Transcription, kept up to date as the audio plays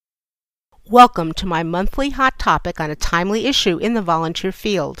Welcome to my monthly hot topic on a timely issue in the volunteer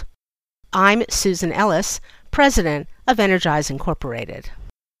field. I'm Susan Ellis, President of Energize Incorporated.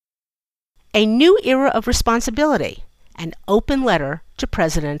 A new era of responsibility, an open letter to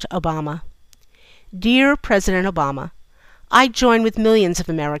President Obama. Dear President Obama, I join with millions of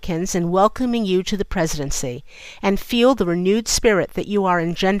Americans in welcoming you to the presidency and feel the renewed spirit that you are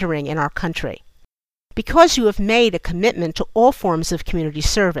engendering in our country. Because you have made a commitment to all forms of community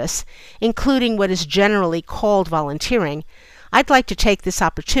service, including what is generally called volunteering, I'd like to take this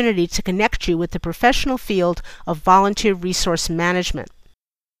opportunity to connect you with the professional field of volunteer resource management.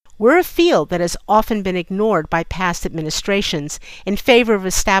 We're a field that has often been ignored by past administrations in favor of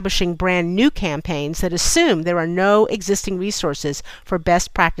establishing brand new campaigns that assume there are no existing resources for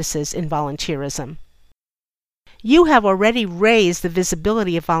best practices in volunteerism. You have already raised the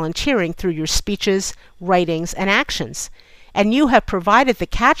visibility of volunteering through your speeches, writings, and actions, and you have provided the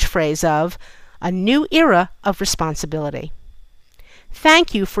catchphrase of a new era of responsibility.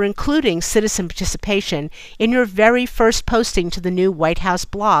 Thank you for including citizen participation in your very first posting to the new White House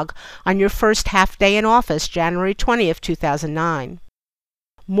blog on your first half day in office, January 20th, 2009.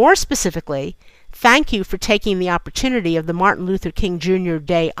 More specifically, thank you for taking the opportunity of the Martin Luther King Jr.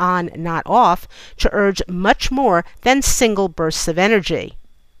 Day on, not off, to urge much more than single bursts of energy.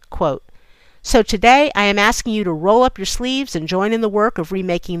 Quote, so today I am asking you to roll up your sleeves and join in the work of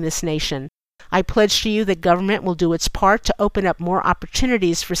remaking this nation. I pledge to you that government will do its part to open up more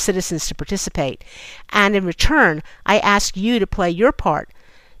opportunities for citizens to participate, and in return I ask you to play your part,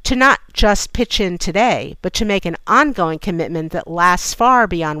 to not just pitch in today, but to make an ongoing commitment that lasts far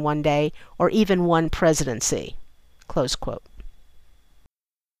beyond one day or even one presidency. Close quote.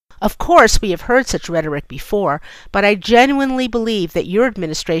 Of course, we have heard such rhetoric before, but I genuinely believe that your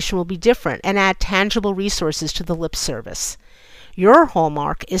administration will be different and add tangible resources to the lip service. Your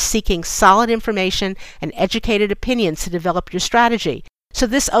hallmark is seeking solid information and educated opinions to develop your strategy. So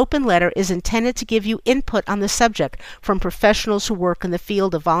this open letter is intended to give you input on the subject from professionals who work in the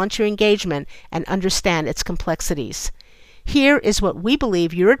field of volunteer engagement and understand its complexities. Here is what we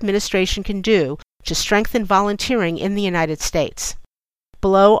believe your administration can do to strengthen volunteering in the United States.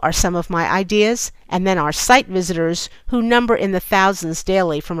 Below are some of my ideas, and then our site visitors, who number in the thousands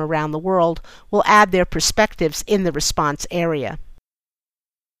daily from around the world, will add their perspectives in the response area.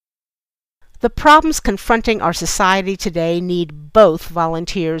 The problems confronting our society today need both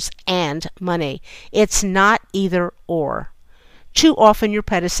volunteers and money. It's not either or. Too often your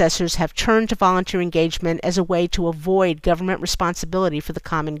predecessors have turned to volunteer engagement as a way to avoid government responsibility for the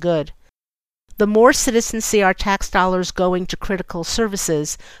common good. The more citizens see our tax dollars going to critical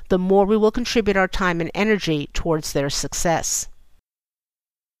services, the more we will contribute our time and energy towards their success.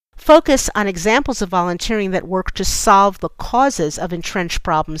 Focus on examples of volunteering that work to solve the causes of entrenched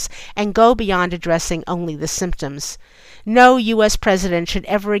problems and go beyond addressing only the symptoms. No U.S. president should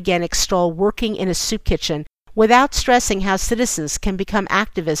ever again extol working in a soup kitchen without stressing how citizens can become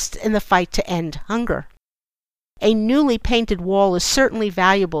activists in the fight to end hunger. A newly painted wall is certainly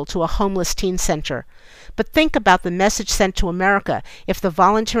valuable to a homeless teen center, but think about the message sent to America if the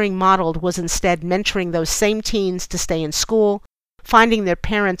volunteering model was instead mentoring those same teens to stay in school, finding their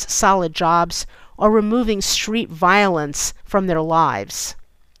parents solid jobs, or removing street violence from their lives.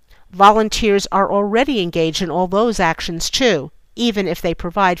 Volunteers are already engaged in all those actions too, even if they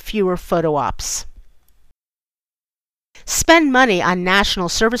provide fewer photo ops. Spend money on national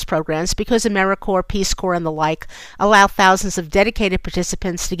service programs because AmeriCorps, Peace Corps, and the like allow thousands of dedicated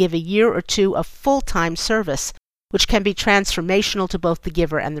participants to give a year or two of full-time service, which can be transformational to both the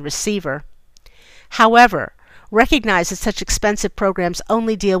giver and the receiver. However, recognize that such expensive programs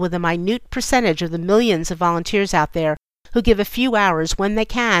only deal with a minute percentage of the millions of volunteers out there who give a few hours when they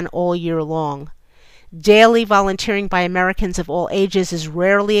can all year long. Daily volunteering by Americans of all ages is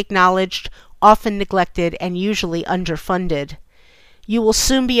rarely acknowledged, often neglected, and usually underfunded. You will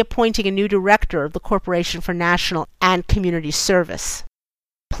soon be appointing a new director of the Corporation for National and Community Service.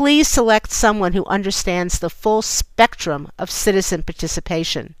 Please select someone who understands the full spectrum of citizen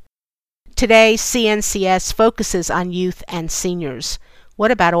participation. Today, CNCS focuses on youth and seniors.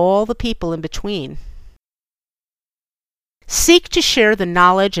 What about all the people in between? Seek to share the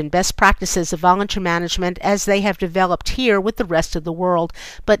knowledge and best practices of volunteer management as they have developed here with the rest of the world,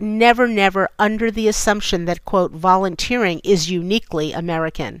 but never under the assumption that, quote, volunteering is uniquely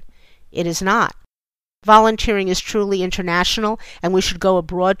American. It is not. Volunteering is truly international, and we should go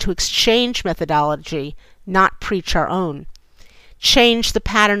abroad to exchange methodology, not preach our own. Change the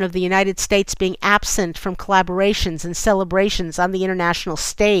pattern of the United States being absent from collaborations and celebrations on the international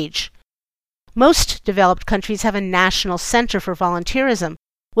stage. Most developed countries have a national center for volunteerism,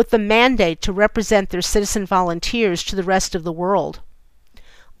 with the mandate to represent their citizen volunteers to the rest of the world.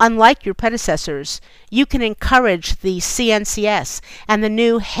 Unlike your predecessors, you can encourage the CNCS and the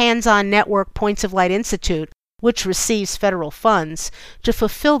new Hands-On Network Points of Light Institute, which receives federal funds, to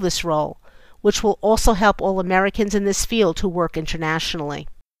fulfill this role, which will also help all Americans in this field who work internationally.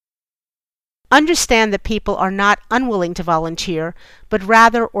 Understand that people are not unwilling to volunteer, but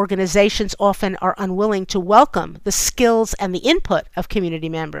rather organizations often are unwilling to welcome the skills and the input of community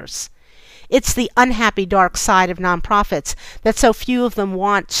members. It's the unhappy dark side of nonprofits that so few of them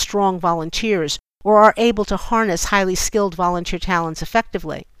want strong volunteers or are able to harness highly skilled volunteer talents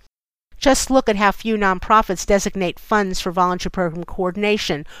effectively. Just look at how few nonprofits designate funds for volunteer program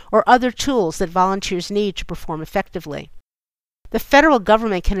coordination or other tools that volunteers need to perform effectively. The federal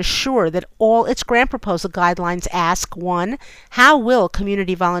government can assure that all its grant proposal guidelines ask, 1, how will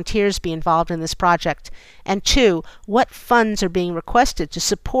community volunteers be involved in this project? And 2, what funds are being requested to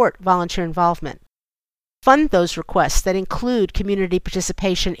support volunteer involvement? Fund those requests that include community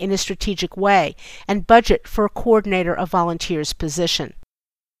participation in a strategic way and budget for a coordinator of volunteers position.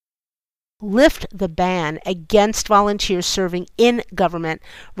 Lift the ban against volunteers serving in government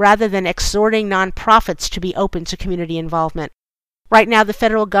rather than exhorting nonprofits to be open to community involvement. Right now, the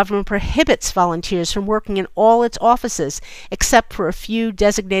federal government prohibits volunteers from working in all its offices except for a few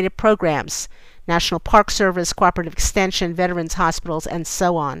designated programs: National Park Service, Cooperative Extension, Veterans Hospitals, and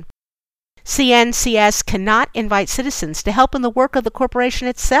so on. CNCS cannot invite citizens to help in the work of the corporation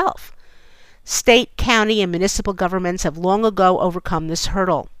itself. State, county, and municipal governments have long ago overcome this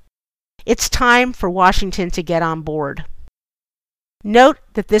hurdle. It's time for Washington to get on board. Note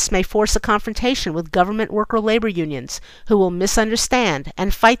that this may force a confrontation with government worker labor unions, who will misunderstand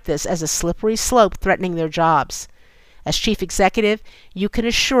and fight this as a slippery slope threatening their jobs. As chief executive, you can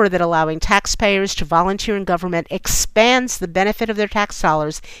assure that allowing taxpayers to volunteer in government expands the benefit of their tax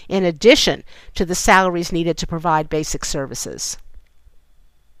dollars in addition to the salaries needed to provide basic services.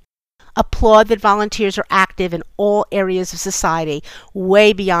 Applaud that volunteers are active in all areas of society,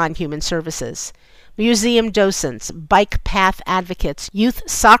 way beyond human services. Museum docents, bike path advocates, youth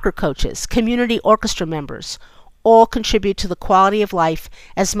soccer coaches, community orchestra members all contribute to the quality of life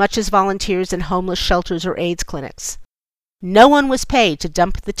as much as volunteers in homeless shelters or AIDS clinics. No one was paid to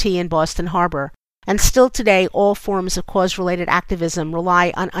dump the tea in Boston Harbor, and still today all forms of cause-related activism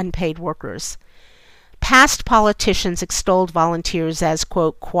rely on unpaid workers. Past politicians extolled volunteers as,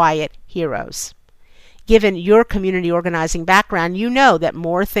 quote, quiet heroes. Given your community organizing background, you know that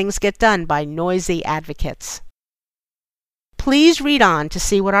more things get done by noisy advocates. Please read on to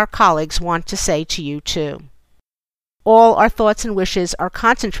see what our colleagues want to say to you, too. All our thoughts and wishes are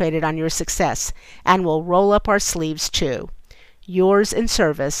concentrated on your success, and we'll roll up our sleeves, too. Yours in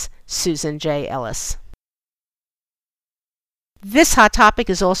service, Susan J. Ellis. This hot topic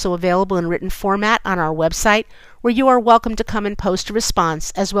is also available in written format on our website, where you are welcome to come and post a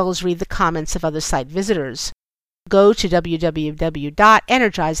response as well as read the comments of other site visitors. Go to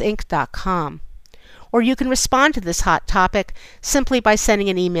www.energizeinc.com. Or you can respond to this hot topic simply by sending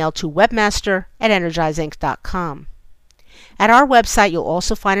an email to webmaster@energizeinc.com. At our website, you'll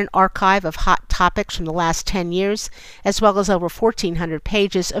also find an archive of hot topics from the last 10 years, as well as over 1,400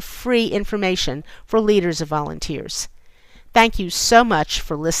 pages of free information for leaders of volunteers. Thank you so much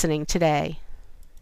for listening today.